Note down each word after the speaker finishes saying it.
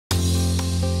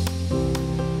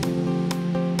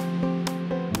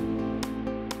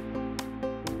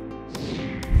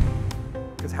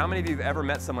How many of you have ever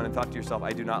met someone and thought to yourself, I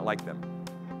do not like them?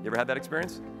 You ever had that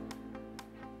experience?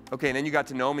 Okay, and then you got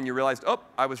to know them and you realized, oh,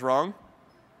 I was wrong.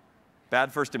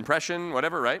 Bad first impression,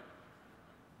 whatever, right?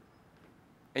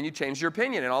 And you changed your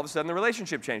opinion, and all of a sudden the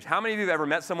relationship changed. How many of you have ever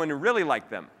met someone who really liked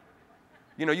them?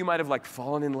 You know, you might have like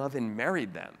fallen in love and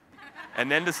married them,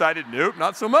 and then decided, nope,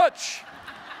 not so much.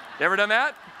 You ever done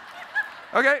that?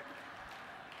 Okay.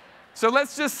 So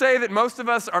let's just say that most of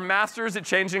us are masters at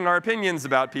changing our opinions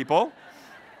about people.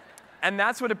 And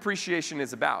that's what appreciation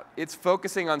is about. It's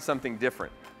focusing on something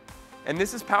different. And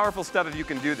this is powerful stuff if you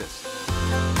can do this.